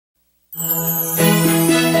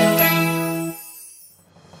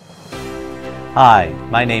Hi,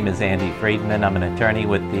 my name is Andy Friedman. I'm an attorney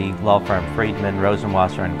with the law firm Friedman,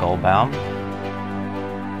 Rosenwasser, and Goldbaum.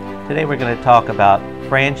 Today we're going to talk about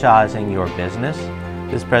franchising your business.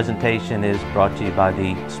 This presentation is brought to you by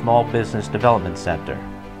the Small Business Development Center.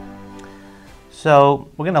 So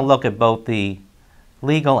we're going to look at both the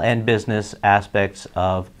legal and business aspects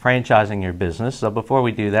of franchising your business. So before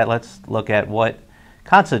we do that, let's look at what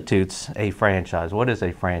constitutes a franchise. What is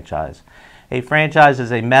a franchise? A franchise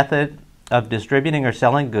is a method of distributing or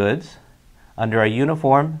selling goods under a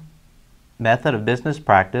uniform method of business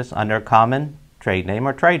practice under a common trade name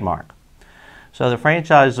or trademark. So the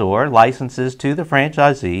franchisor licenses to the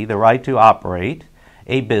franchisee the right to operate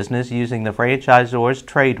a business using the franchisor's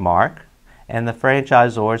trademark and the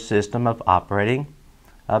franchisor's system of operating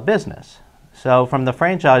a business. So from the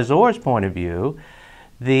franchisor's point of view,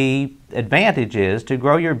 the advantage is to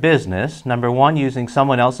grow your business, number one, using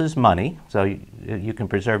someone else's money, so you can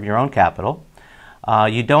preserve your own capital.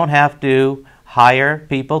 You don't have to hire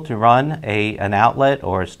people to run an outlet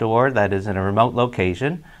or a store that is in a remote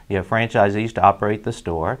location. You have franchisees to operate the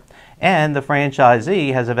store. And the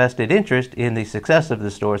franchisee has a vested interest in the success of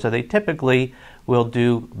the store, so they typically will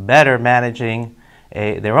do better managing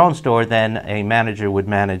their own store than a manager would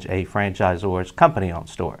manage a franchisor's company-owned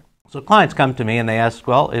store. So clients come to me and they ask,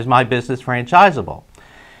 well, is my business franchisable?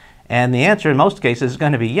 And the answer in most cases is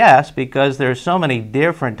going to be yes, because there are so many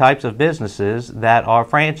different types of businesses that are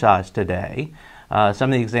franchised today.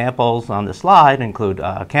 Some of the examples on the slide include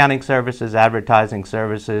accounting services, advertising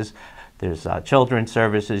services, there's children's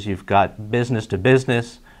services, you've got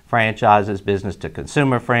business-to-business franchises,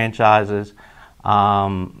 business-to-consumer franchises,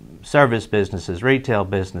 service businesses, retail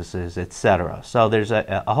businesses, etc. So there's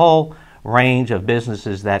a whole range of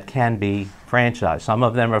businesses that can be franchised. Some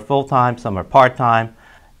of them are full-time, some are part-time.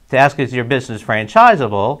 To ask, is your business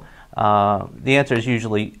franchisable? The answer is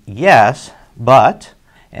usually yes, but,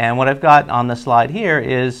 and what I've got on the slide here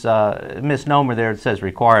is a misnomer there. It says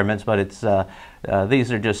requirements, but it's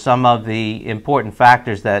these are just some of the important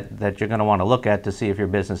factors that you're going to want to look at to see if your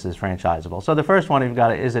business is franchisable. So the first one you've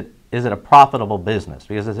got is it a profitable business?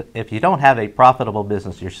 Because if you don't have a profitable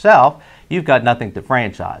business yourself, you've got nothing to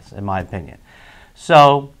franchise, in my opinion.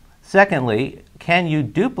 So secondly, can you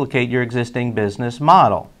duplicate your existing business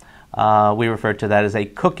model? We refer to that as a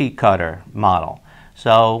cookie cutter model.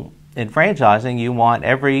 So in franchising, you want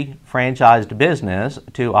every franchised business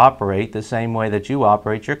to operate the same way that you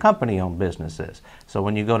operate your company-owned businesses. So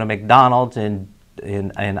when you go to McDonald's in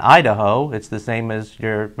Idaho, it's the same as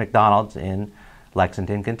your McDonald's in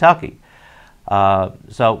Lexington, Kentucky.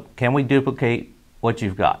 So can we duplicate what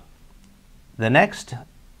you've got? The next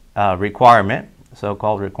requirement,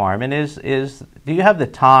 so-called requirement, is do you have the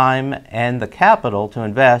time and the capital to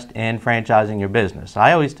invest in franchising your business?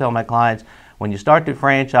 I always tell my clients, when you start to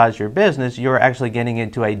franchise your business, you're actually getting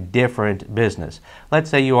into a different business. Let's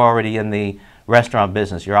say you're already in the restaurant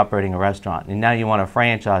business, you're operating a restaurant, and now you want to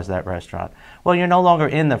franchise that restaurant. Well, you're no longer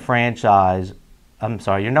in the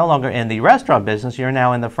you're no longer in the restaurant business, you're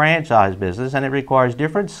now in the franchise business, and it requires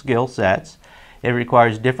different skill sets, it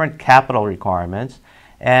requires different capital requirements,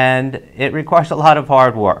 and it requires a lot of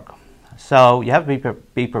hard work. So you have to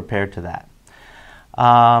be prepared to that.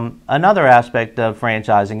 Another aspect of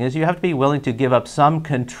franchising is you have to be willing to give up some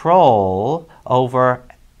control over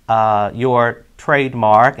your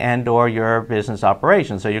trademark and or your business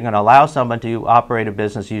operation. So you're going to allow someone to operate a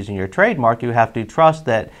business using your trademark. You have to trust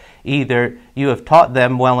that either you have taught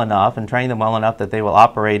them well enough and trained them well enough that they will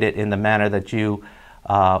operate it in the manner that you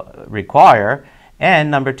require,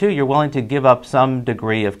 and number two, you're willing to give up some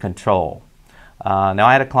degree of control. Now,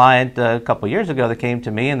 I had a client a couple years ago that came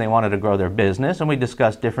to me and they wanted to grow their business, and we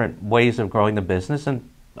discussed different ways of growing the business. And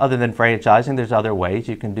other than franchising, there's other ways.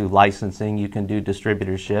 You can do licensing, you can do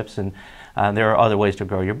distributorships, and there are other ways to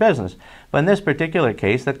grow your business. But in this particular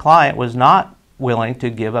case, the client was not willing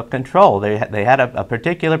to give up control. They had a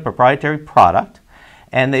particular proprietary product,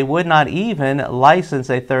 and they would not even license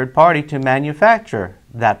a third party to manufacture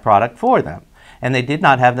that product for them. And they did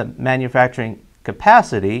not have the manufacturing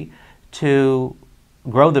capacity to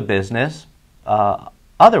grow the business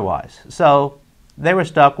otherwise. So they were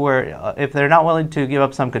stuck where if they're not willing to give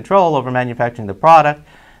up some control over manufacturing the product,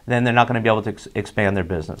 then they're not going to be able to expand their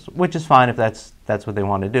business, which is fine if that's what they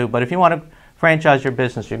want to do. But if you want to franchise your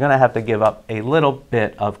business, you're going to have to give up a little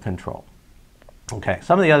bit of control. Okay,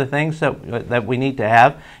 some of the other things that we need to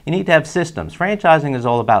have, you need to have systems. Franchising is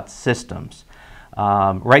all about systems.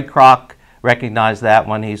 Ray Kroc recognized that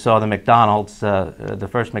when he saw the McDonald's, the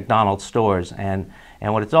first McDonald's stores, and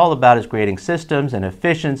what it's all about is creating systems and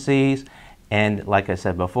efficiencies, and like I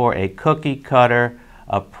said before, a cookie cutter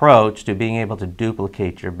approach to being able to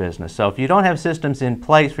duplicate your business. So if you don't have systems in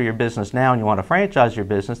place for your business now and you want to franchise your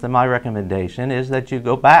business, then my recommendation is that you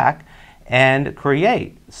go back and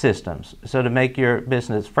create systems. So to make your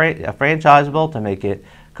business franchisable, to make it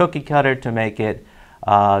cookie cutter, to make it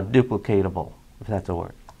duplicatable, if that's a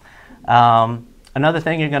word. Another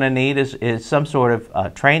thing you're going to need is some sort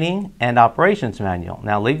of training and operations manual.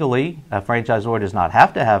 Now legally, a franchisor does not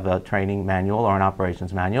have to have a training manual or an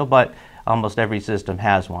operations manual, but almost every system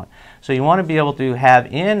has one. So you want to be able to have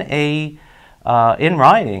in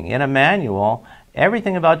writing, in a manual,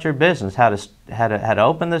 everything about your business, how to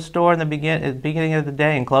open the store in the beginning of the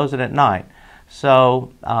day and close it at night.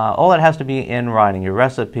 So all that has to be in writing. Your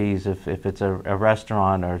recipes, if it's a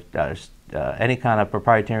restaurant, or any kind of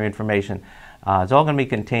proprietary information, it's all going to be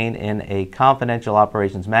contained in a confidential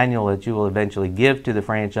operations manual that you will eventually give to the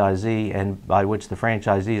franchisee, and by which the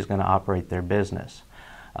franchisee is going to operate their business.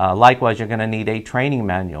 Likewise, you're going to need a training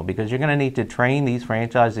manual, because you're going to need to train these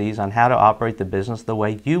franchisees on how to operate the business the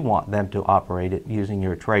way you want them to operate it using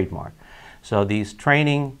your trademark. So these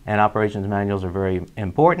training and operations manuals are very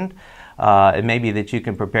important. It may be that you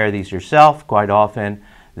can prepare these yourself. Quite often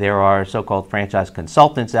there are so-called franchise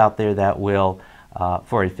consultants out there that will,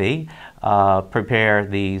 for a fee, prepare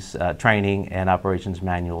these training and operations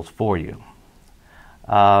manuals for you.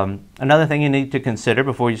 Another thing you need to consider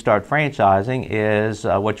before you start franchising is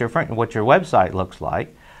what your website looks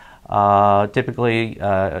like. Typically,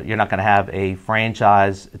 you're not going to have a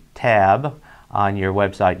franchise tab on your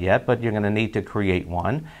website yet, but you're going to need to create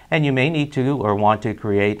one, and you may need to or want to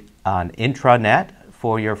create an intranet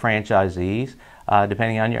for your franchisees.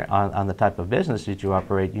 Depending on the type of business that you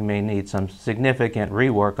operate, you may need some significant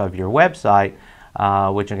rework of your website,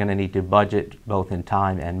 which you're going to need to budget both in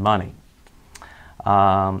time and money.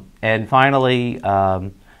 And finally, if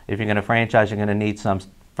you're going to franchise, you're going to need some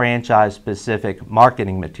franchise-specific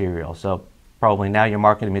marketing material. So probably now your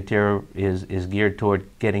marketing material is geared toward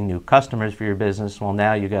getting new customers for your business. Well,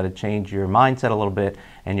 now you've got to change your mindset a little bit,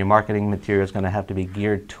 and your marketing material is going to have to be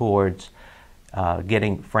geared towards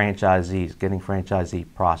getting franchisee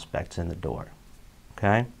prospects in the door.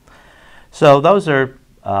 Okay, so those are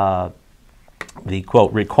the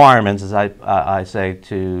quote requirements, as I say,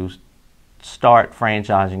 to start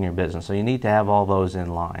franchising your business. So you need to have all those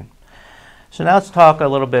in line. So now let's talk a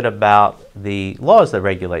little bit about the laws that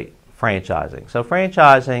regulate franchising. So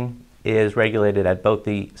franchising is regulated at both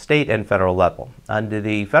the state and federal level. Under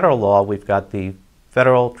the federal law, we've got the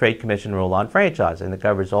Federal Trade Commission rule on franchising that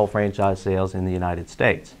covers all franchise sales in the United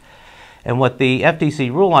States. And what the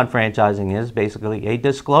FTC rule on franchising is basically a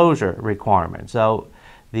disclosure requirement. So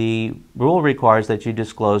the rule requires that you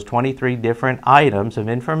disclose 23 different items of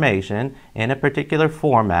information in a particular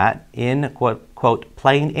format in quote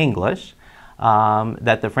plain English,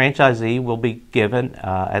 that the franchisee will be given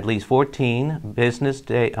at least 14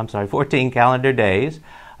 calendar days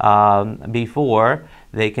before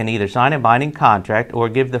they can either sign a binding contract or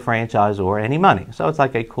give the franchisor any money. So it's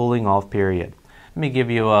like a cooling off period. Let me give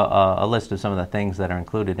you a list of some of the things that are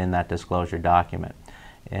included in that disclosure document.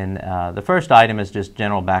 And the first item is just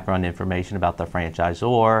general background information about the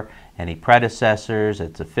franchisor, any predecessors,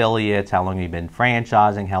 its affiliates, how long you've been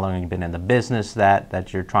franchising, how long you've been in the business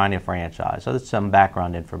that you're trying to franchise. So that's some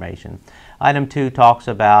background information. Item 2 talks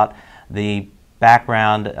about the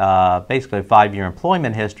background, basically a 5-year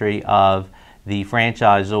employment history of the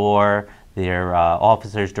franchisor, their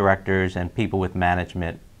officers, directors, and people with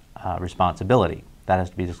management responsibility. That has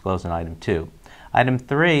to be disclosed in item 2. Item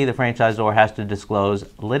 3, the franchisor has to disclose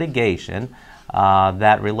litigation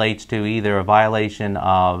that relates to either a violation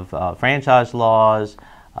of franchise laws,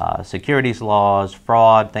 securities laws,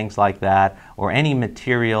 fraud, things like that, or any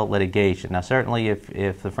material litigation. Now certainly if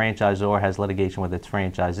the franchisor has litigation with its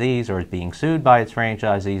franchisees or is being sued by its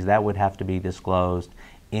franchisees, that would have to be disclosed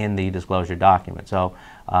in the disclosure document. So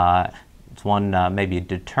it's one maybe a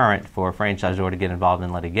deterrent for a franchisor to get involved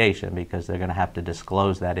in litigation, because they're going to have to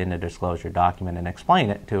disclose that in the disclosure document and explain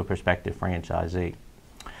it to a prospective franchisee.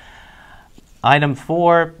 Item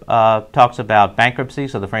 4 talks about bankruptcy.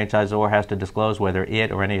 So the franchisor has to disclose whether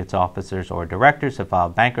it or any of its officers or directors have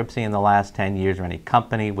filed bankruptcy in the last 10 years, or any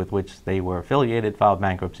company with which they were affiliated filed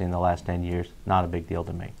bankruptcy in the last 10 years. Not a big deal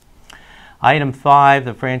to me. Item 5,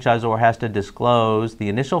 the franchisor has to disclose the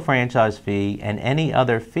initial franchise fee and any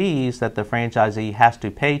other fees that the franchisee has to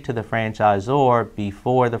pay to the franchisor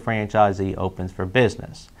before the franchisee opens for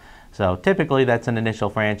business. So typically that's an initial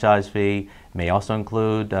franchise fee. It may also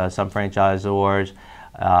include, some franchisors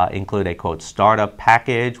include a quote startup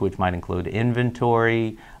package, which might include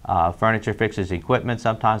inventory, furniture, fixtures, equipment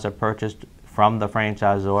sometimes are purchased from the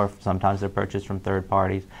franchisor. Sometimes they're purchased from third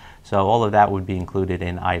parties. So all of that would be included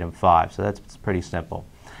in item 5. So that's pretty simple.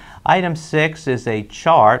 Item 6 is a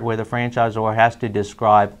chart where the franchisor has to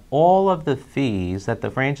describe all of the fees that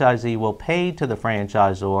the franchisee will pay to the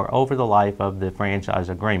franchisor over the life of the franchise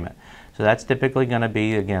agreement. So that's typically going to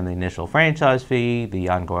be, again, the initial franchise fee, the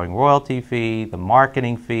ongoing royalty fee, the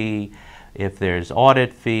marketing fee, if there's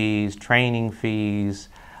audit fees, training fees,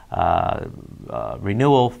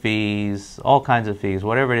 renewal fees, all kinds of fees,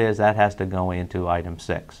 whatever it is, that has to go into item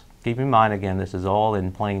 6. Keep in mind, again, this is all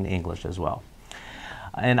in plain English as well.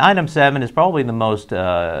 And item 7 is probably the most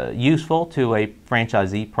useful to a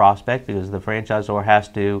franchisee prospect, because the franchisor has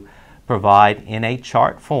to provide in a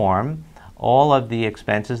chart form all of the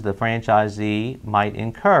expenses the franchisee might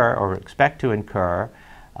incur or expect to incur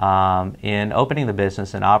in opening the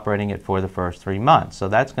business and operating it for the first 3 months. So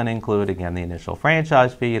that's going to include, again, the initial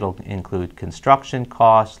franchise fee. It'll include construction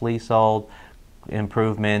costs, leasehold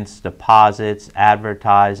improvements, deposits,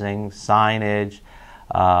 advertising, signage,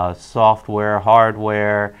 software,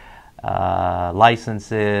 hardware,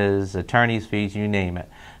 licenses, attorney's fees, you name it.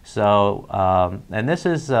 So, and this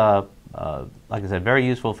is, like I said, very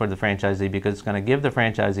useful for the franchisee, because it's going to give the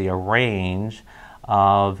franchisee a range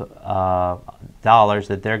of dollars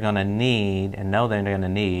that they're going to need and know they're going to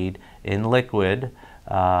need in liquid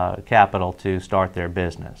capital to start their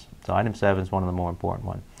business. So item 7 is one of the more important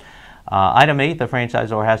ones. Item 8, the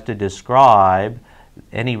franchisor has to describe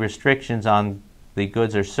any restrictions on the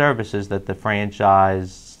goods or services that the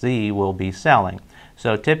franchisee will be selling.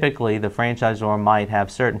 So typically the franchisor might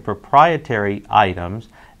have certain proprietary items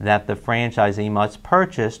that the franchisee must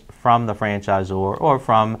purchase from the franchisor or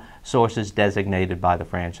from sources designated by the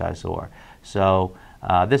franchisor. So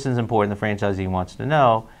this is important. The franchisee wants to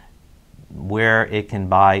know where it can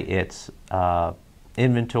buy its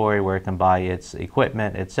inventory, where it can buy its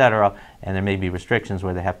equipment, etc., and there may be restrictions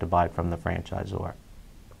where they have to buy it from the franchisor.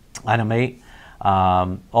 Item 8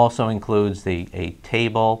 also includes a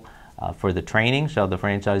table for the training, so the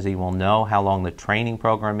franchisee will know how long the training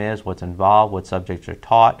program is, what's involved, what subjects are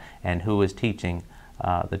taught, and who is teaching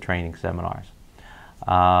the training seminars.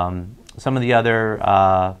 Some of the other,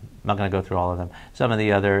 I'm not going to go through all of them, some of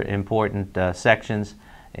the other important sections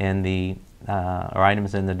in the, or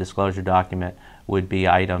items in the disclosure document would be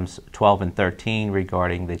items 12 and 13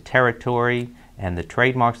 regarding the territory and the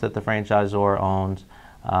trademarks that the franchisor owns.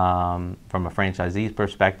 From a franchisee's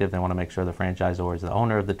perspective, they want to make sure the franchisor is the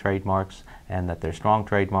owner of the trademarks and that they're strong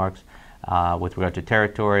trademarks. With regard to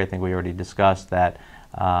territory, I think we already discussed that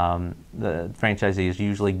the franchisee is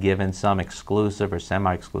usually given some exclusive or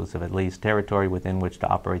semi-exclusive, at least, territory within which to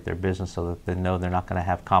operate their business, so that they know they're not going to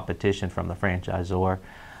have competition from the franchisor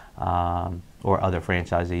or other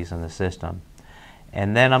franchisees in the system.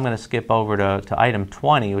 And then I'm going to skip over to item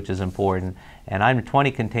 20, which is important. And item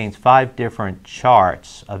 20 contains 5 different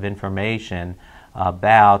charts of information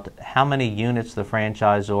about how many units the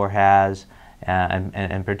franchisor has,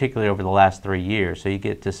 and particularly over the last 3 years. So you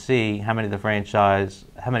get to see how many franchises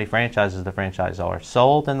the franchisor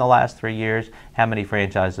sold in the last 3 years, how many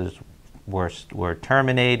franchises were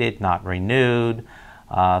terminated, not renewed,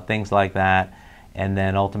 things like that. And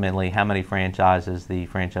then ultimately how many franchises the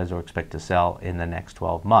franchisor expects to sell in the next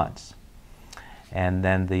 12 months. And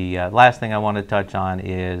then the last thing I want to touch on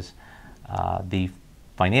is the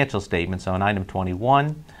financial statement. So in item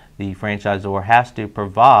 21, the franchisor has to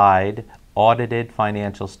provide audited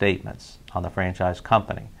financial statements on the franchise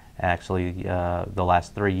company. Actually, the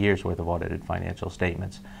last 3 years worth of audited financial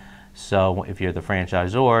statements. So if you're the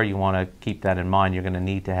franchisor, you want to keep that in mind. You're going to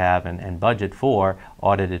need to have and budget for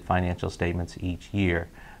audited financial statements each year.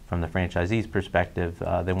 From the franchisee's perspective,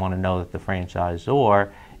 they want to know that the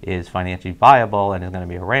franchisor is financially viable and is going to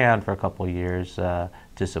be around for a couple of years to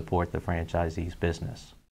support the franchisee's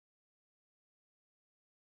business.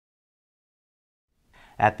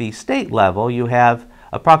 At the state level, you have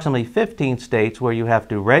approximately 15 states where you have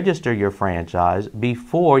to register your franchise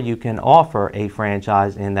before you can offer a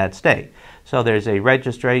franchise in that state. So there's a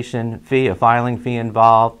registration fee, a filing fee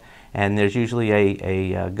involved, and there's usually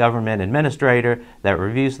a government administrator that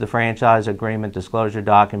reviews the franchise agreement disclosure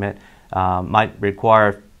document, might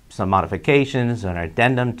require some modifications, an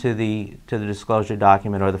addendum to the disclosure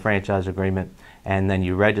document or the franchise agreement, and then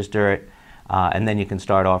you register it, and then you can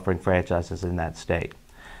start offering franchises in that state.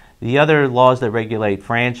 The other laws that regulate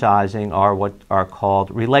franchising are what are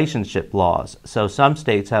called relationship laws. So some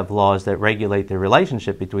states have laws that regulate the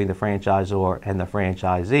relationship between the franchisor and the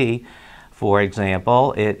franchisee. For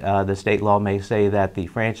example, the state law may say that the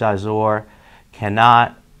franchisor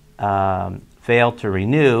cannot fail to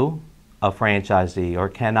renew a franchisee or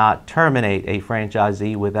cannot terminate a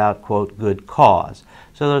franchisee without, quote, good cause.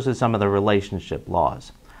 So those are some of the relationship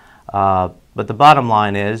laws. But the bottom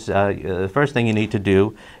line is, the first thing you need to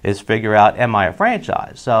do is figure out, am I a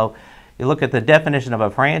franchise? So you look at the definition of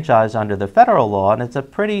a franchise under the federal law, and it's a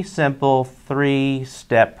pretty simple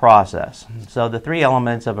three-step process. So the three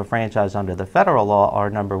elements of a franchise under the federal law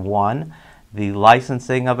are, number one, the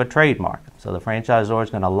licensing of a trademark. So the franchisor is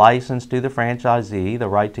going to license to the franchisee the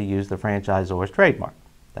right to use the franchisor's trademark.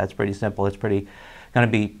 That's pretty simple. It's pretty going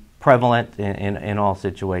to be prevalent in all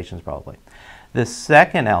situations probably. The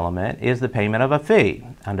second element is the payment of a fee.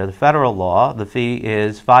 Under the federal law, the fee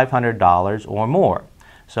is $500 or more.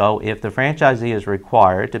 So if the franchisee is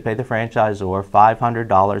required to pay the franchisor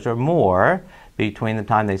 $500 or more between the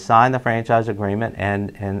time they sign the franchise agreement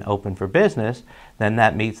and open for business, then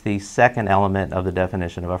that meets the second element of the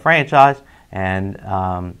definition of a franchise, and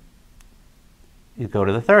you go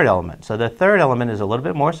to the third element. So the third element is a little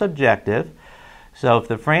bit more subjective. So if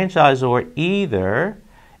the franchisor either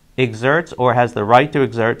exerts or has the right to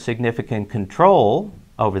exert significant control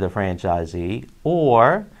over the franchisee,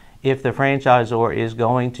 or if the franchisor is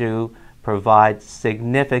going to provide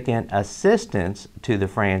significant assistance to the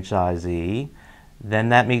franchisee, then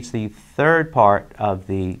that meets the third part of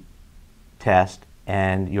the test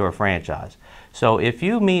and you're a franchise. So if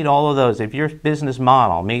you meet all of those, if your business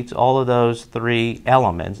model meets all of those three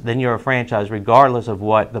elements, then you're a franchise regardless of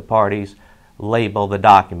what the parties label the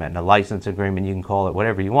document. A license agreement, you can call it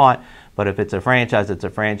whatever you want, but if it's a franchise, it's a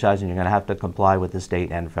franchise, and you're going to have to comply with the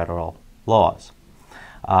state and federal laws.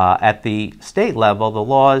 At the state level, the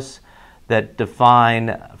laws that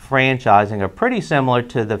define franchising are pretty similar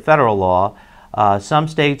to the federal law. Some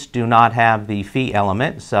states do not have the fee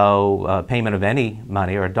element, so payment of any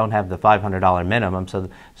money, or don't have the $500 minimum.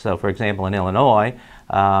 So for example, in Illinois,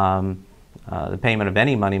 the payment of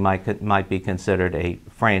any money might be considered a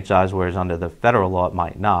franchise, whereas under the federal law it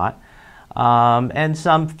might not. And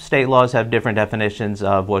some state laws have different definitions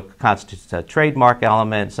of what constitutes a trademark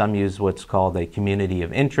element. Some use what's called a community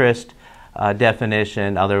of interest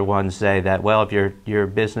definition. Other ones say that, well, if your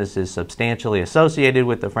business is substantially associated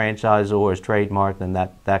with the franchisor's trademark, then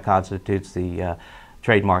that constitutes the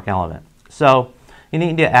trademark element. So you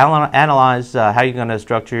need to analyze how you're going to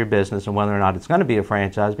structure your business and whether or not it's going to be a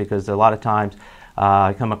franchise, because a lot of times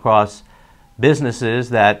I come across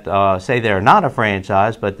businesses that say they're not a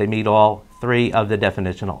franchise, but they meet all three of the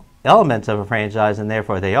definitional elements of a franchise, and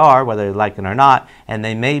therefore they are, whether they like it or not, and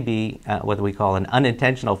they may be what we call an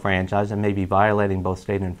unintentional franchise and may be violating both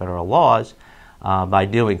state and federal laws by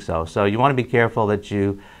doing so. So you want to be careful that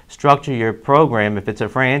you structure your program. If it's a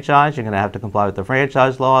franchise, you're going to have to comply with the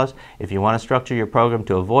franchise laws. If you want to structure your program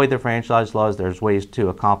to avoid the franchise laws, there's ways to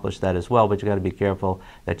accomplish that as well, but you've got to be careful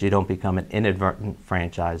that you don't become an inadvertent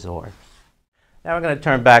franchisor. Now we're going to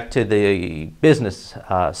turn back to the business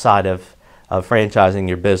side of franchising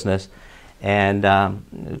your business, and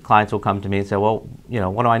clients will come to me and say, well,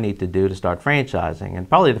 what do I need to do to start franchising? And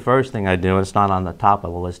probably the first thing I do, and it's not on the top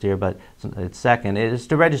of the list here, but it's second, is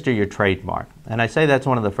to register your trademark. And I say that's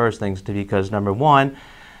one of the first things because, number one,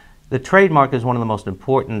 the trademark is one of the most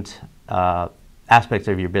important aspects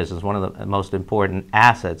of your business, one of the most important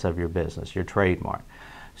assets of your business, your trademark.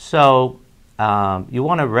 So you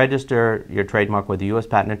want to register your trademark with the U.S.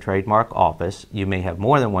 Patent and Trademark Office. You may have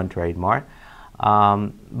more than one trademark,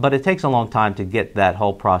 but it takes a long time to get that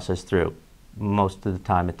whole process through. Most of the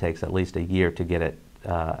time it takes at least a year to get it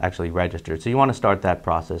actually registered. So you want to start that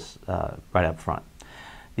process right up front.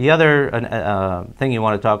 The other thing you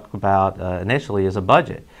want to talk about initially is a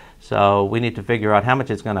budget. So we need to figure out how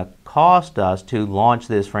much it's going to cost us to launch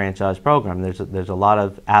this franchise program. There's a lot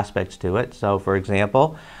of aspects to it. So for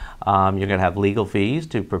example, you're going to have legal fees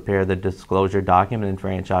to prepare the disclosure document and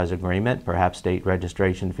franchise agreement, perhaps state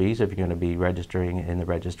registration fees if you're going to be registering in the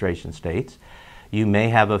registration states. You may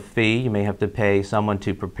have a fee. You may have to pay someone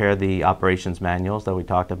to prepare the operations manuals that we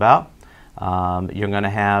talked about. You're going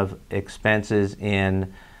to have expenses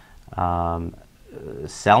in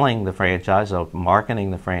selling the franchise, so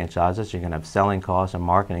marketing the franchises. You're going to have selling costs and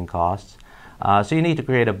marketing costs. So you need to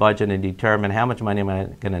create a budget and determine how much money am I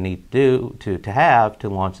going to need to have to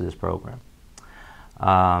launch this program.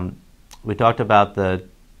 We talked about the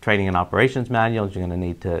training and operations manuals. You're going to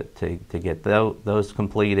need to get those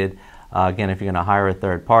completed. Again, if you're going to hire a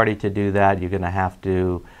third party to do that, you're going to have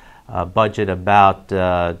to budget about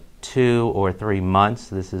 2 or 3 months.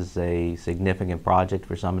 This is a significant project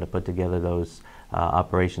for someone to put together those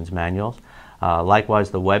operations manuals.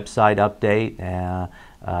 Likewise, the website update,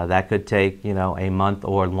 that could take a month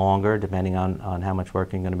or longer, depending on how much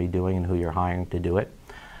work you're going to be doing and who you're hiring to do it.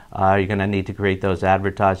 You're going to need to create those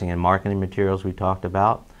advertising and marketing materials we talked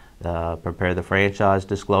about. Prepare the franchise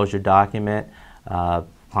disclosure document.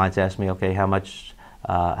 Clients ask me, okay, how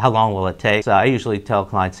long will it take? So I usually tell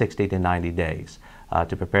clients 60 to 90 days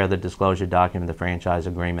to prepare the disclosure document, the franchise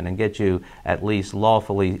agreement, and get you at least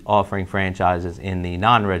lawfully offering franchises in the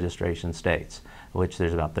non-registration states, which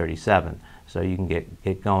there's about 37. So you can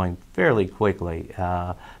get going fairly quickly,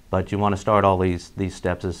 but you want to start all these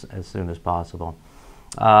steps as soon as possible.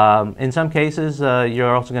 In some cases,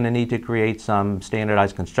 you're also going to need to create some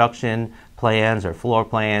standardized construction plans or floor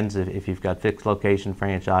plans if you've got fixed location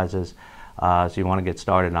franchises. So you want to get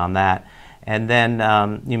started on that. And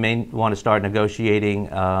then you may want to start negotiating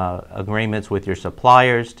agreements with your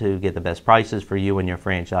suppliers to get the best prices for you and your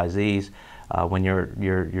franchisees. When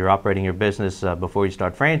you're operating your business before you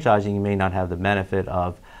start franchising, you may not have the benefit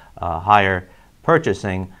of higher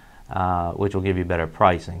purchasing, which will give you better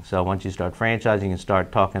pricing. So once you start franchising, you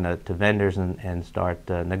start talking to vendors and start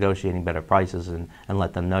negotiating better prices and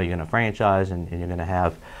let them know you're going to franchise and you're going to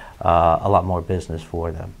have a lot more business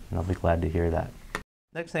for them. And I'll be glad to hear that.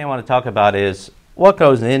 Next thing I want to talk about is what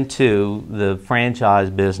goes into the franchise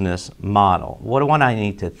business model. What do I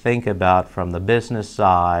need to think about from the business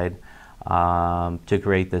side to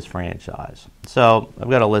create this franchise? So I've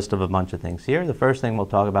got a list of a bunch of things here. The first thing we'll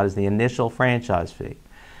talk about is the initial franchise fee.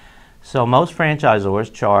 So most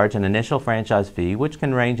franchisors charge an initial franchise fee, which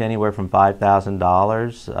can range anywhere from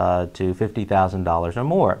 $5,000 to $50,000 or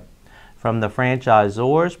more. From the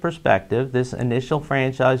franchisor's perspective, this initial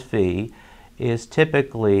franchise fee is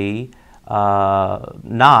typically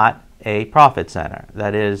not a profit center.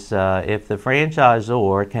 That is, if the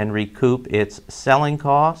franchisor can recoup its selling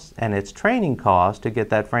costs and its training costs to get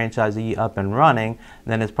that franchisee up and running,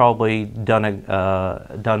 then it's probably done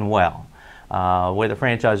well. Where the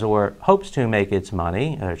franchisor hopes to make its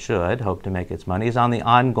money, or should hope to make its money, is on the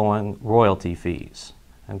ongoing royalty fees.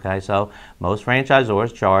 Okay, so most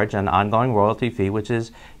franchisors charge an ongoing royalty fee, which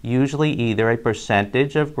is usually either a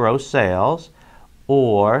percentage of gross sales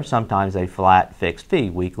or sometimes a flat fixed fee,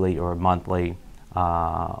 weekly or monthly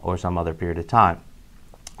or some other period of time.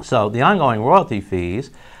 So the ongoing royalty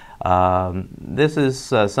fees, this is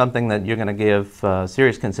something that you're going to give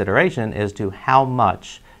serious consideration as to how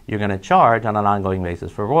much you're going to charge on an ongoing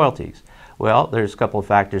basis for royalties. Well, there's a couple of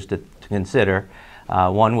factors to consider.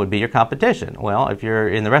 One would be your competition. Well, if you're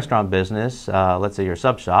in the restaurant business, let's say you're a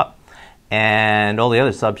sub shop, and all the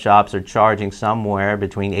other sub shops are charging somewhere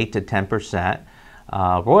between 8 to 10%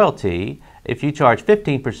 royalty. If you charge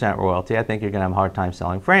 15% royalty, I think you're going to have a hard time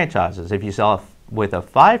selling franchises. If you sell with a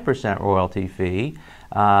 5% royalty fee,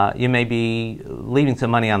 you may be leaving some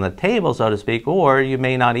money on the table, so to speak, or you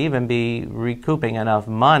may not even be recouping enough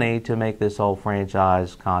money to make this whole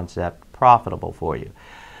franchise concept profitable for you.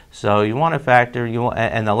 So you want to factor,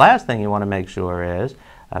 and the last thing you want to make sure is,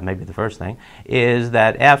 maybe the first thing, is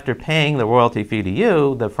that after paying the royalty fee to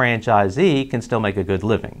you, the franchisee can still make a good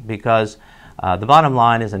living. Because the bottom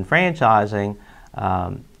line is in franchising,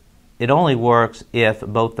 it only works if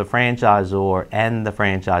both the franchisor and the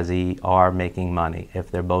franchisee are making money,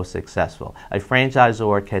 if they're both successful. A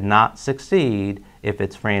franchisor cannot succeed if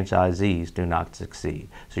its franchisees do not succeed.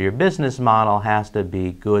 So your business model has to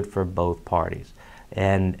be good for both parties.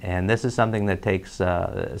 And this is something that takes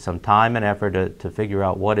some time and effort to figure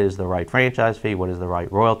out what is the right franchise fee, what is the right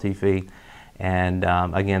royalty fee. And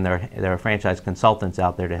again, there are franchise consultants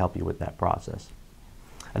out there to help you with that process.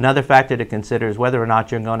 Another factor to consider is whether or not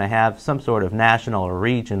you're going to have some sort of national or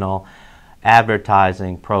regional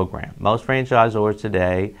advertising program. Most franchisors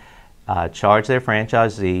today charge their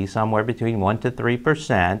franchisees somewhere between 1 to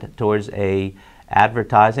 3% towards a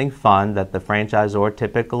advertising fund that the franchisor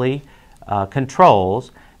typically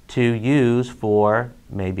controls to use for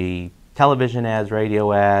maybe television ads,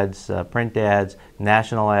 radio ads, print ads,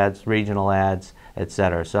 national ads, regional ads,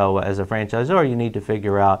 etc. So as a franchisor, you need to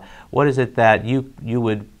figure out what is it that you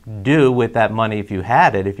would do with that money if you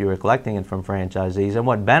had it, if you were collecting it from franchisees, and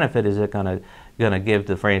what benefit is it going to give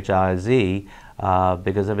the franchisee,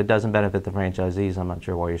 because if it doesn't benefit the franchisees, I'm not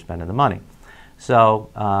sure why you're spending the money. So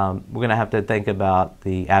we're going to have to think about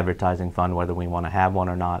the advertising fund, whether we want to have one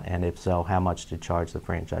or not, and if so, how much to charge the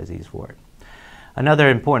franchisees for it. Another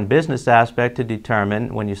important business aspect to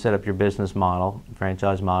determine when you set up your business model,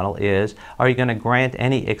 franchise model, is are you going to grant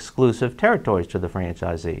any exclusive territories to the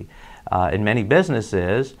franchisee? In many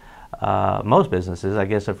businesses, most businesses, I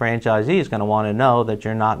guess a franchisee is going to want to know that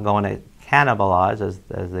you're not going to cannibalize,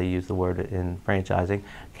 as they use the word in franchising,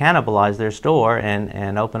 cannibalize their store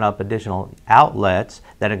and open up additional outlets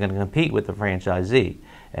that are going to compete with the franchisee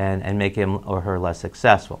and make him or her less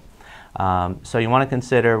successful. So you want to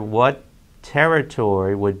consider what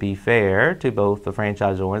territory would be fair to both the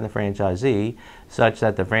franchisor and the franchisee, such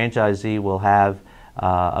that the franchisee will have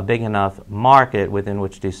a big enough market within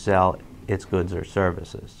which to sell its goods or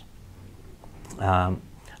services.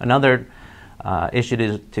 Another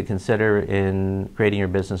issue to consider in creating your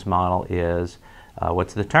business model is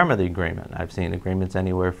what's the term of the agreement. I've seen agreements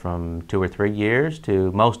anywhere from 2 or 3 years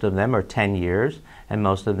to most of them are 10 years, and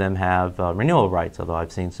most of them have renewal rights, although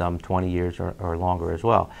I've seen some 20 years or longer as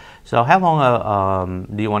well. So how long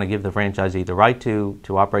do you want to give the franchisee the right to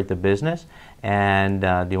operate the business, and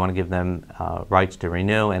do you want to give them rights to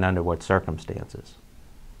renew, and under what circumstances?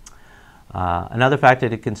 Another factor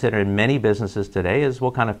to consider in many businesses today is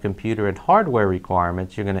what kind of computer and hardware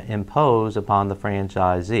requirements you're going to impose upon the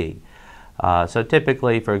franchisee. So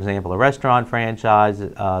typically, for example, a restaurant franchise,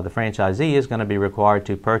 the franchisee is going to be required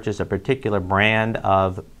to purchase a particular brand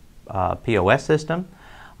of POS system.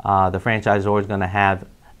 The franchisor is going to have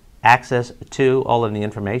access to all of the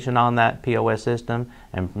information on that POS system,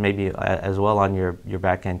 and maybe as well on your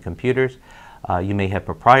back-end computers. You may have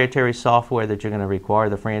proprietary software that you're going to require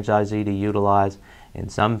the franchisee to utilize. In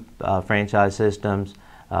some franchise systems,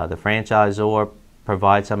 the franchisor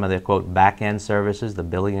provides some of the quote back-end services, the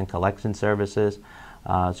billing and collection services.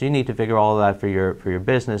 So you need to figure all of that for your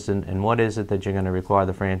business, and what is it that you're going to require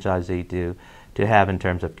the franchisee to have in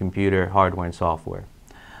terms of computer, hardware, and software.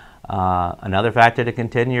 Another factor to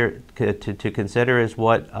consider is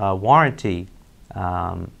what warranty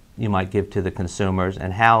you might give to the consumers,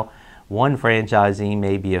 and how one franchisee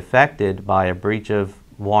may be affected by a breach of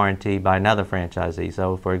warranty by another franchisee.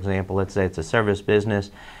 So for example, let's say it's a service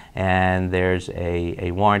business and there's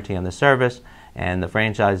a warranty on the service, and the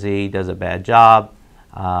franchisee does a bad job.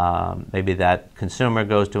 Maybe that consumer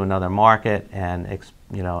goes to another market and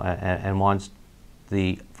wants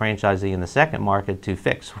the franchisee in the second market to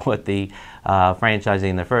fix what the franchisee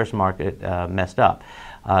in the first market messed up.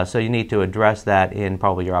 So you need to address that in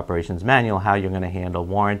probably your operations manual, how you're going to handle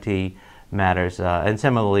warranty matters, and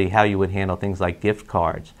similarly how you would handle things like gift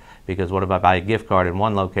cards. Because what if I buy a gift card in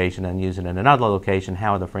one location and use it in another location?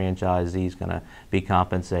 How are the franchisees going to be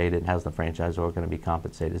compensated? How's the franchisor going to be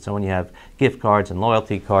compensated? So when you have gift cards and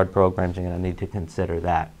loyalty card programs, you're going to need to consider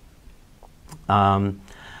that.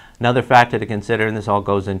 Another factor to consider, and this all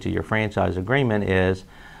goes into your franchise agreement, is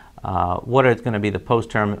what are going to be the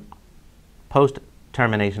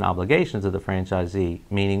post-termination obligations of the franchisee,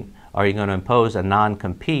 meaning are you going to impose a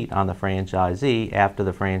non-compete on the franchisee after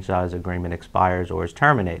the franchise agreement expires or is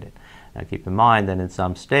terminated? Now keep in mind that in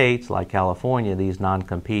some states, like California, these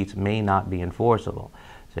non-competes may not be enforceable.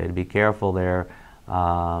 So you have to be careful there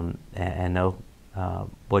and know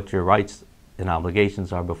what your rights and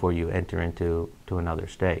obligations are before you enter into another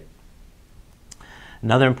state.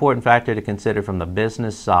 Another important factor to consider from the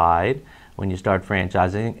business side when you start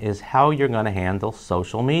franchising is how you're going to handle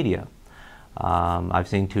social media. I've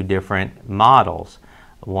seen two different models.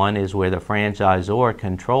 One is where the franchisor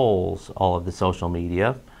controls all of the social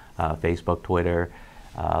media, Facebook, Twitter,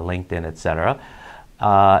 LinkedIn, etc.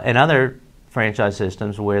 And other franchise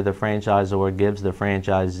systems where the franchisor gives the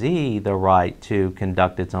franchisee the right to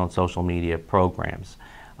conduct its own social media programs.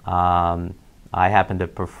 I happen to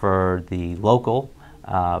prefer the local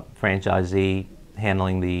franchisee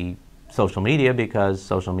handling the social media, because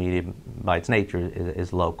social media by its nature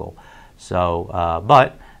is local. So,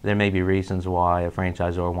 but there may be reasons why a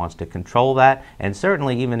franchisor wants to control that, and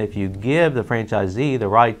certainly even if you give the franchisee the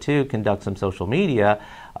right to conduct some social media,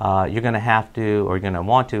 you're going to have to, or you're going to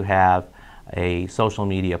want to have a social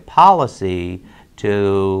media policy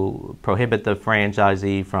to prohibit the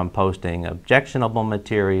franchisee from posting objectionable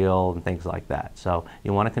material and things like that. So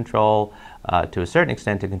you want to control, to a certain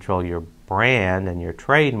extent, to control your brand and your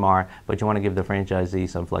trademark, but you want to give the franchisee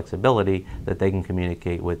some flexibility that they can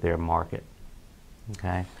communicate with their market.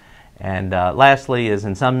 Okay, and lastly is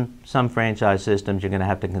in some franchise systems you're going to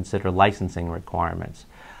have to consider licensing requirements,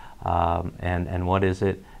 and what is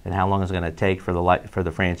it, and how long is it going to take for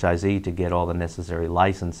the franchisee to get all the necessary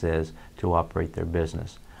licenses to operate their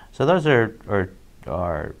business. So those are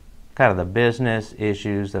kind of the business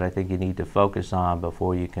issues that I think you need to focus on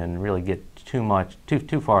before you can really get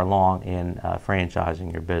too far along in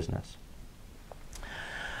franchising your business.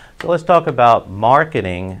 So let's talk about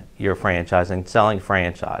marketing your franchising, selling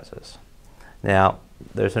franchises. Now,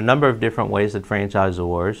 there's a number of different ways that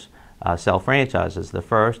franchisors sell franchises. The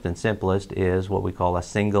first and simplest is what we call a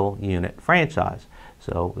single unit franchise.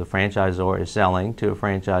 So the franchisor is selling to a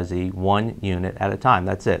franchisee one unit at a time.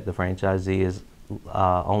 That's it. The franchisee is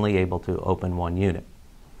only able to open one unit.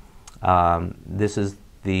 This is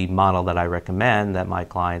the model that I recommend that my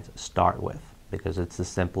clients start with, because it's the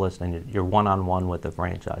simplest and you're one-on-one with the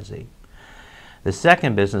franchisee. The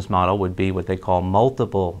second business model would be what they call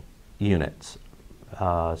multiple units.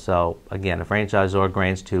 So again, a franchisor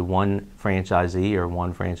grants to one franchisee or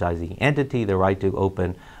one franchisee entity the right to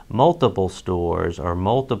open multiple stores or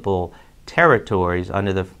multiple territories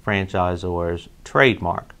under the franchisor's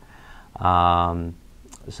trademark.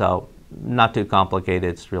 So not too complicated,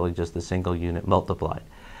 it's really just a single unit multiplied.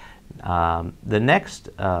 The next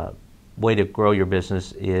way to grow your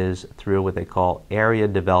business is through what they call area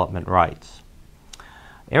development rights.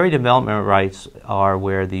 Area development rights are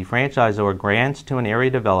where the franchisor grants to an area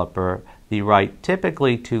developer the right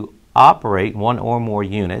typically to operate one or more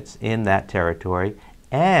units in that territory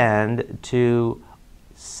and to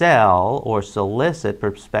sell or solicit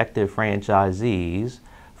prospective franchisees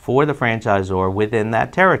for the franchisor within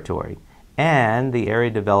that territory. And the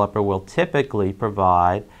area developer will typically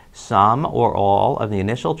provide some or all of the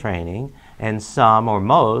initial training and some or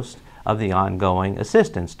most of the ongoing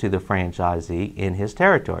assistance to the franchisee in his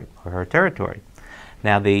territory or her territory.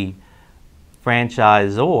 Now, the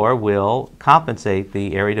franchisor will compensate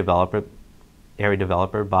the area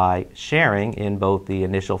developer by sharing in both the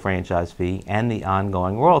initial franchise fee and the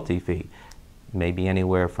ongoing royalty fee. Maybe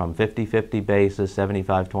anywhere from 50-50 basis,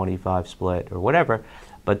 75-25 split, or whatever.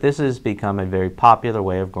 But this has become a very popular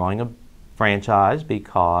way of growing a franchise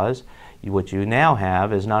because what you now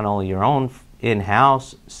have is not only your own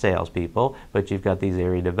in-house salespeople, but you've got these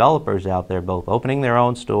area developers out there both opening their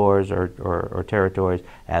own stores or territories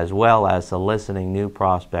as well as soliciting new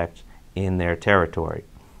prospects in their territory.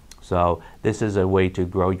 So this is a way to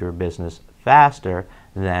grow your business faster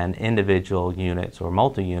than individual units or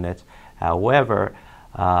multi-units. However,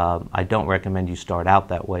 I don't recommend you start out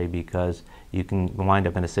that way because you can wind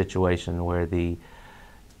up in a situation where the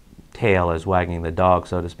tail is wagging the dog,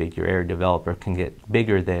 so to speak. Your area developer can get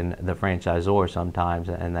bigger than the franchisor sometimes,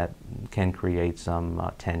 and that can create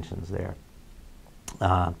some tensions there.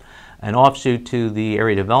 An offshoot to the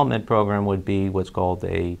area development program would be what's called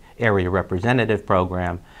a area representative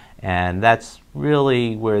program, and that's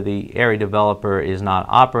really where the area developer is not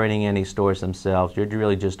operating any stores themselves. You're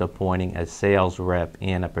really just appointing a sales rep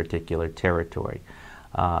in a particular territory.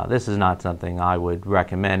 This is not something I would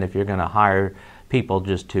recommend if you're going to hire people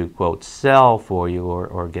just to, quote, sell for you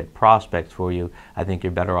or get prospects for you. I think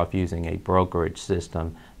you're better off using a brokerage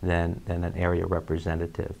system than an area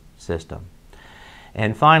representative system.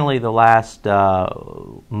 And finally, the last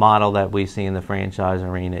model that we see in the franchise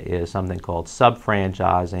arena is something called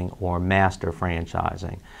sub-franchising or master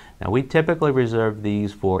franchising. Now, we typically reserve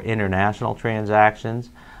these for international transactions.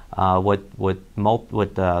 What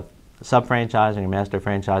sub-franchising or master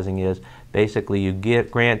franchising is, basically you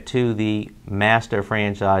grant to the master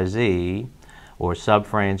franchisee or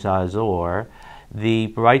sub-franchisor the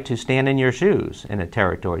right to stand in your shoes in a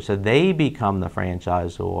territory. So they become the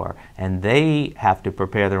franchisor and they have to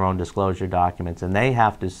prepare their own disclosure documents and they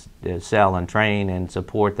have to sell and train and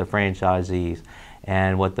support the franchisees.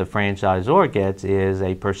 And what the franchisor gets is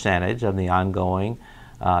a percentage of the ongoing,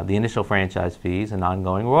 the initial franchise fees and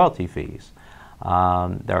ongoing royalty fees. There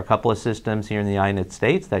are a couple of systems here in the United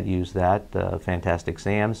States that use that. Fantastic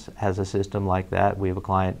Sam's has a system like that. We have a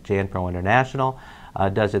client, JanPro International,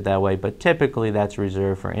 does it that way, but typically that's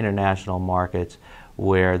reserved for international markets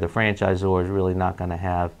where the franchisor is really not going to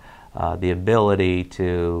have the ability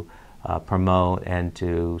to promote and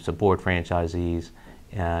to support franchisees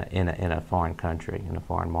in a foreign country, in a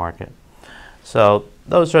foreign market. So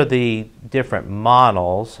those are the different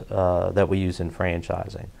models that we use in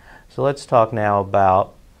franchising. So let's talk now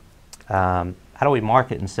about how do we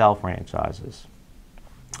market and sell franchises.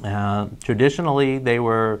 Traditionally, they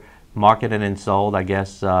were marketed and sold, I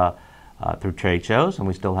guess, through trade shows, and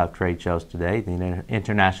we still have trade shows today. The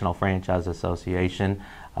International Franchise Association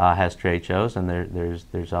has trade shows, and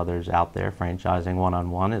there's others out there. Franchising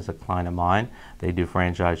One-on-One is a client of mine. They do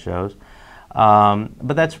franchise shows.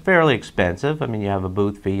 But that's fairly expensive. I mean, you have a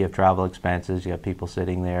booth fee, you have travel expenses, you have people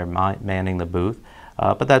sitting there manning the booth.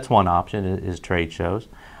 But that's one option, is trade shows.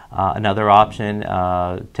 Another option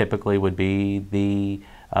typically would be the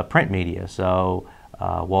print media. So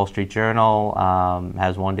Wall Street Journal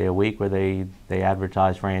has one day a week where they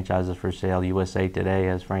advertise franchises for sale. USA Today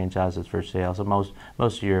has franchises for sale. So most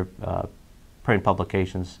of your print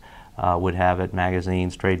publications would have it,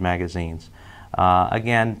 magazines, trade magazines.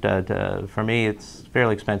 Again, for me, it's a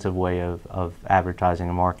fairly expensive way of advertising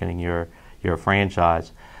and marketing your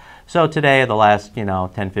franchise. So today, the last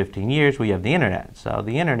 10, 15 years, we have the internet. So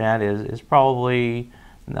the internet is probably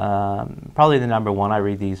the number one. I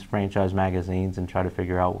read these franchise magazines and try to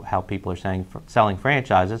figure out how people are selling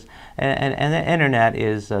franchises. And the internet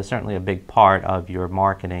is certainly a big part of your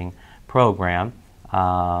marketing program.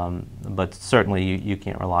 but certainly you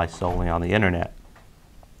can't rely solely on the internet.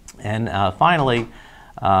 And finally,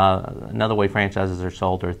 another way franchises are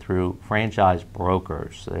sold are through franchise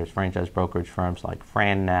brokers. There's franchise brokerage firms like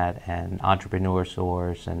FranNet and Entrepreneur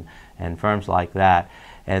Source and firms like that.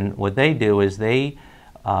 And what they do is they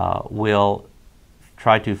will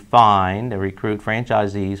try to find and recruit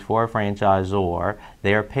franchisees for a franchisor.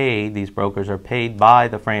 They are paid, these brokers are paid by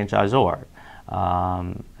the franchisor,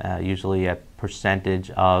 usually a percentage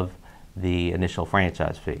of the initial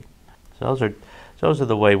franchise fee. So those are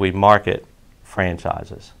the way we market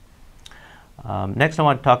franchises. Next I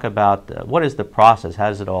want to talk about what is the process, how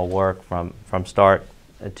does it all work from start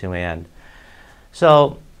to end.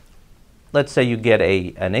 So let's say you get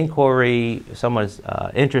an inquiry, someone's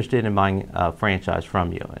interested in buying a franchise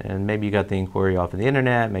from you, and maybe you got the inquiry off of the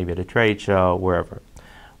internet, maybe at a trade show, wherever.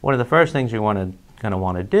 One of the first things you're going to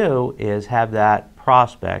want to do is have that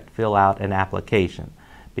prospect fill out an application,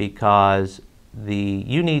 because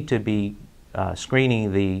you need to be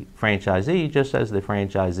screening the franchisee just as the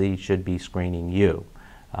franchisee should be screening you.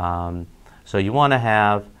 So you want to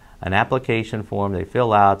have an application form they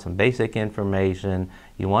fill out, some basic information.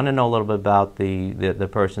 You want to know a little bit about the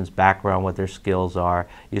person's background, what their skills are.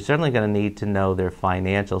 You're certainly going to need to know their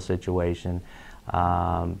financial situation,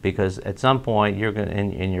 because at some point you're going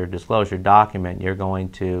in your disclosure document you're going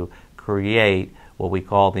to create what we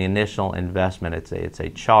call the initial investment. It's a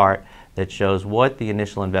chart that shows what the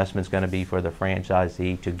initial investment is going to be for the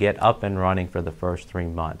franchisee to get up and running for the first 3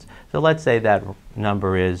 months. So let's say that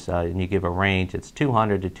number is, and you give a range, it's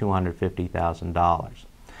 $200,000 to $250,000.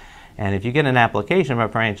 And if you get an application from a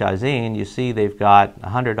franchisee and you see they've got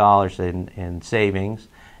 $100 in savings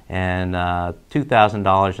and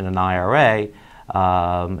 $2,000 in an IRA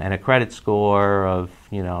and a credit score of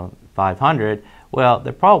 500, well,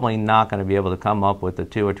 they're probably not going to be able to come up with the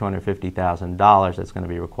 $200,000 or $250,000 that's going to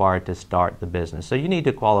be required to start the business. So you need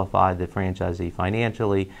to qualify the franchisee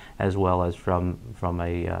financially as well as from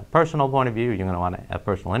a personal point of view. You're going to want a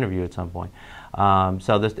personal interview at some point.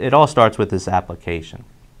 So it all starts with this application.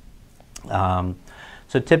 So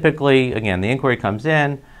typically, again, the inquiry comes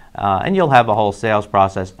in, and you'll have a whole sales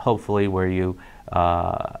process, hopefully, where you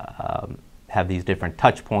have these different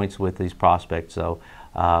touch points with these prospects. So,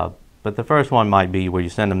 but the first one might be where you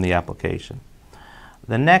send them the application.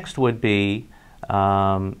 The next would be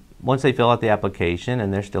once they fill out the application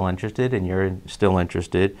and they're still interested and you're still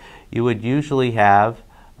interested, you would usually have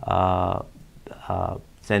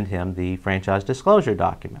send him the franchise disclosure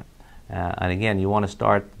document. And again, you want to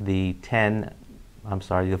start the 14,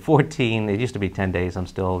 it used to be 10 days, I'm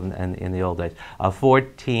still in the old days, a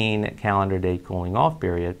 14 calendar day cooling off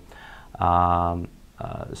period. So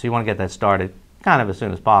you want to get that started kind of as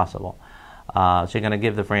soon as possible. So you're going to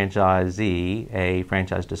give the franchisee a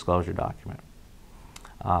franchise disclosure document.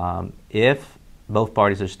 If both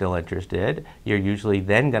parties are still interested, you're usually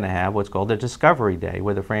then going to have what's called a discovery day,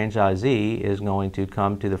 where the franchisee is going to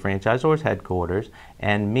come to the franchisor's headquarters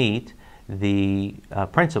and meet the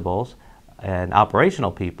principals and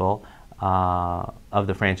operational people of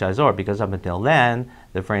the franchisor, because up until then,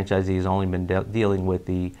 the franchisee has only been dealing with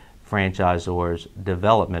the franchisor's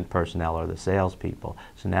development personnel or the salespeople.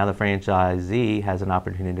 So now the franchisee has an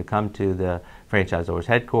opportunity to come to the franchisor's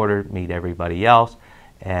headquarters, meet everybody else,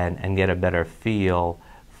 and get a better feel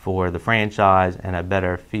for the franchise and a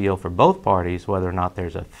better feel for both parties whether or not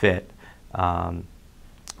there's a fit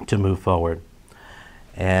to move forward.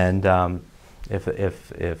 And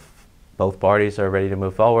if both parties are ready to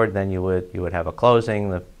move forward, then you would have a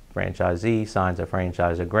closing. The franchisee signs a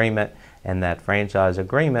franchise agreement, and that franchise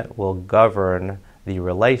agreement will govern the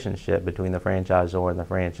relationship between the franchisor and the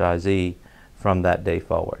franchisee from that day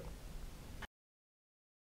forward.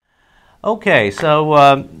 Okay,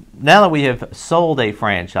 so now that we have sold a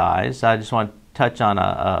franchise, I just want to touch on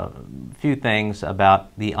a few things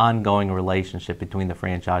about the ongoing relationship between the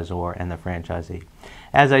franchisor and the franchisee.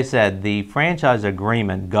 As I said, the franchise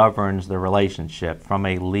agreement governs the relationship from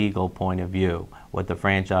a legal point of view. What the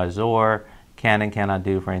franchisor can and cannot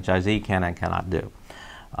do, franchisee can and cannot do.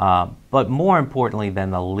 But more importantly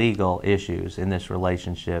than the legal issues in this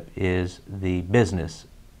relationship is the business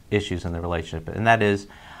issues in the relationship. And that is,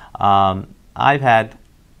 I've had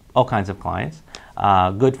all kinds of clients,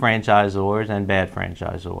 good franchisors and bad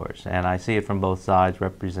franchisors. And I see it from both sides,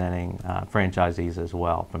 representing franchisees as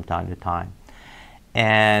well from time to time.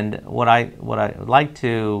 And what I would like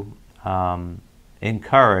to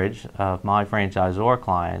encourage my franchisor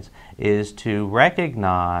clients is to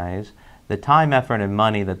recognize the time, effort, and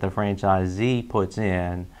money that the franchisee puts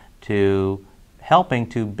in to helping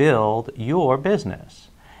to build your business.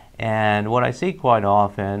 And what I see quite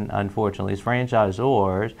often, unfortunately, is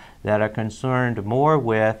franchisors that are concerned more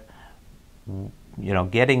with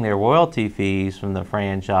getting their royalty fees from the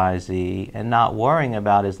franchisee and not worrying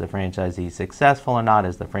about is the franchisee successful or not,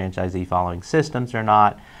 is the franchisee following systems or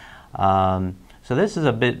not. So this is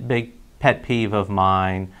a big pet peeve of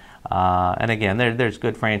mine. And again, there's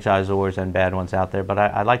good franchisors and bad ones out there, but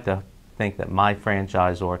I like to think that my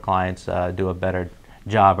franchisor clients do a better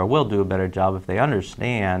job, or will do a better job, if they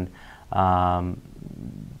understand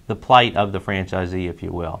the plight of the franchisee, if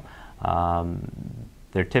you will.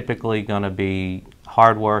 They're typically going to be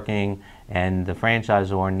hardworking, and the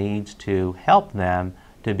franchisor needs to help them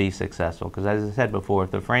to be successful. Because as I said before,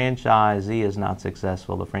 if the franchisee is not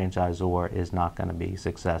successful, the franchisor is not going to be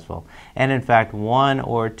successful. And in fact, one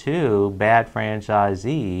or two bad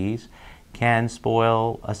franchisees can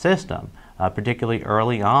spoil a system, particularly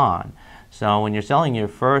early on. So when you're selling your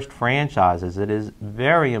first franchises, it is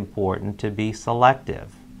very important to be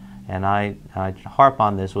selective. And I harp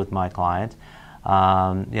on this with my clients.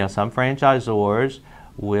 Some franchisors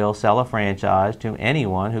will sell a franchise to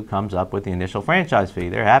anyone who comes up with the initial franchise fee.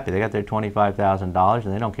 They're happy. They got their $25,000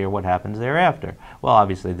 and they don't care what happens thereafter. Well,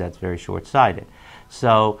 obviously that's very short-sighted.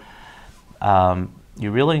 So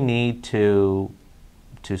you really need to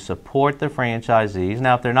support the franchisees.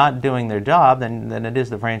 Now, if they're not doing their job, then it is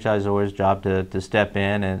the franchisor's job to step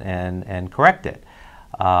in and correct it.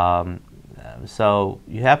 So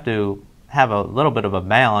you have to have a little bit of a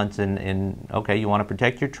balance in okay, you want to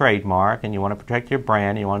protect your trademark and you want to protect your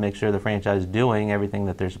brand, and you want to make sure the franchise is doing everything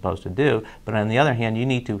that they're supposed to do, but on the other hand, you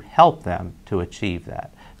need to help them to achieve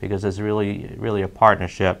that, because it's really a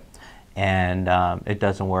partnership, and it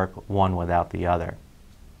doesn't work one without the other.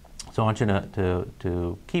 So I want you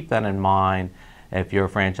to keep that in mind if you're a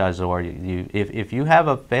franchisor. If you have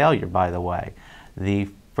a failure, by the way, the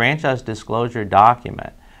franchise disclosure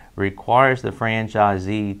document requires the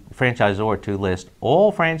franchisor to list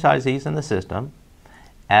all franchisees in the system,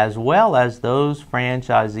 as well as those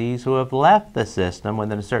franchisees who have left the system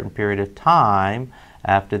within a certain period of time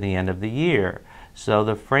after the end of the year. So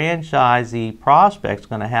the franchisee prospect is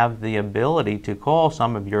going to have the ability to call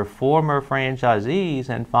some of your former franchisees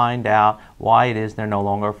and find out why it is they're no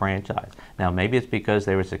longer a franchise. Now, maybe it's because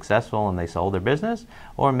they were successful and they sold their business,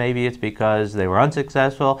 or maybe it's because they were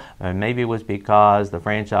unsuccessful, or maybe it was because the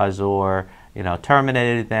franchisor,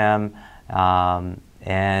 terminated them,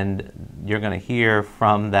 and you're going to hear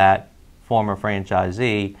from that former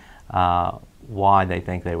franchisee why they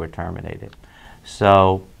think they were terminated.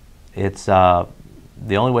 So it's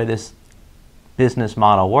the only way this business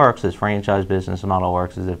model works, this franchise business model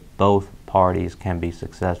works, is if both parties can be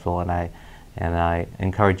successful, and I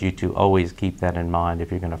encourage you to always keep that in mind if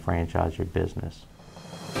you're going to franchise your business.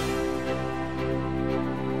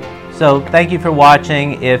 So thank you for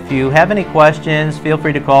watching. If you have any questions, feel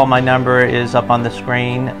free to call. My number is up on the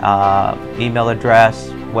screen, email address,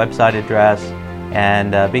 website address,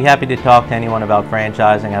 and be happy to talk to anyone about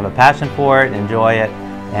franchising. I have a passion for it, enjoy it,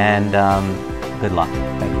 and good luck.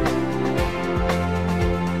 Thank you.